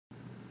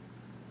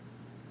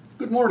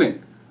Good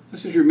morning.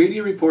 This is your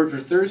media report for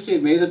Thursday,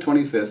 May the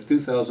 25th,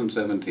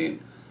 2017.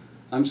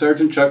 I'm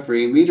Sergeant Chuck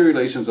Breen, Media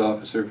Relations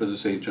Officer for the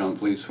St. John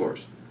Police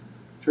Force.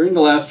 During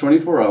the last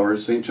 24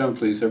 hours, St. John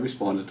Police have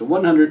responded to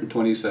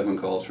 127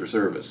 calls for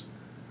service.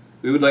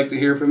 We would like to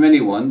hear from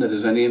anyone that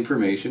has any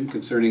information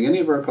concerning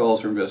any of our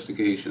calls or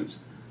investigations.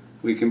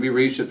 We can be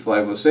reached at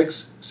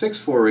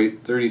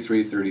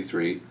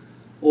 506-648-3333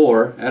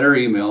 or at our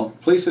email,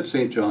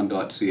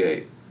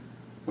 police@stjohn.ca.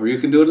 Or you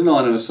can do it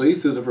anonymously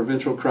through the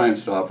Provincial Crime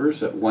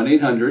Stoppers at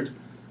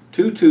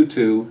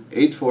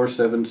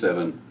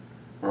 1-800-222-8477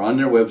 or on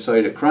their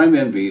website at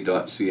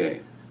crimemb.ca.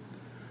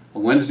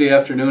 On Wednesday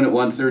afternoon at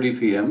 1:30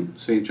 p.m.,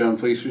 St. John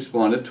Police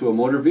responded to a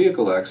motor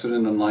vehicle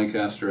accident on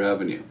Lancaster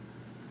Avenue.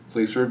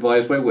 Police were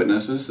advised by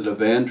witnesses that a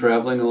van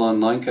traveling along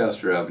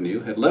Lancaster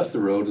Avenue had left the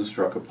road and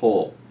struck a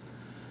pole.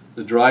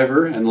 The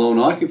driver and lone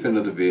occupant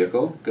of the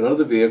vehicle got out of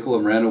the vehicle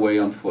and ran away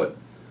on foot.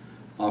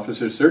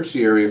 Officers searched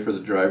the area for the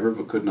driver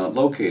but could not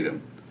locate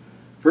him.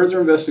 Further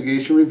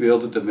investigation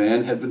revealed that the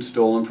van had been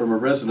stolen from a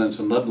residence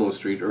on Ludlow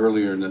Street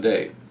earlier in the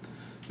day.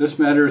 This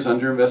matter is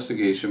under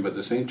investigation by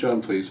the St.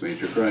 John Police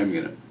Major Crime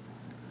Unit.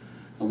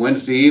 On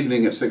Wednesday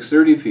evening at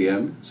 6:30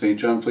 p.m., St.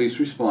 John Police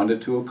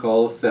responded to a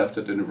call of theft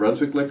at the New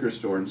Brunswick Liquor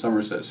Store on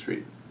Somerset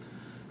Street.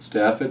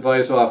 Staff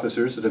advised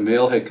officers that a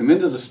male had come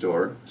into the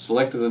store,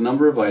 selected a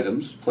number of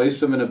items, placed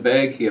them in a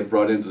bag he had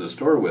brought into the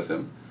store with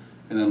him,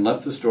 and then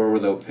left the store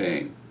without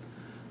paying.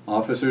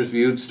 Officers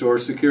viewed store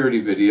security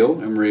video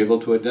and were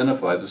able to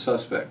identify the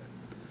suspect.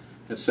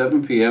 At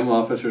 7 p.m.,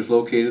 officers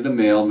located a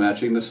male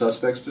matching the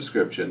suspect's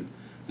description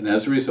and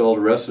as a result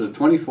arrested a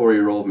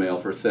 24-year-old male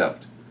for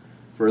theft.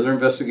 Further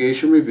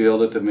investigation revealed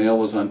that the male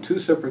was on 2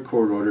 separate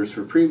court orders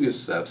for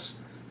previous thefts,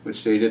 which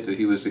stated that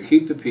he was to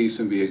keep the peace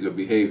and be a good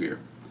behavior.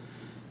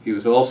 He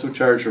was also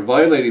charged for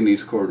violating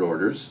these court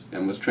orders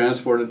and was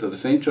transported to the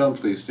St. John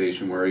Police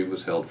Station where he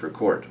was held for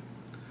court.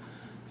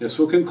 This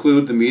will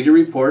conclude the media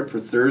report for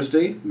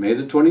Thursday, May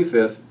the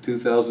 25th,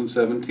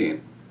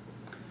 2017.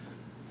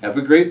 Have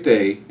a great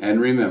day,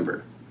 and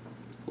remember,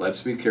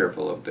 let's be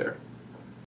careful out there.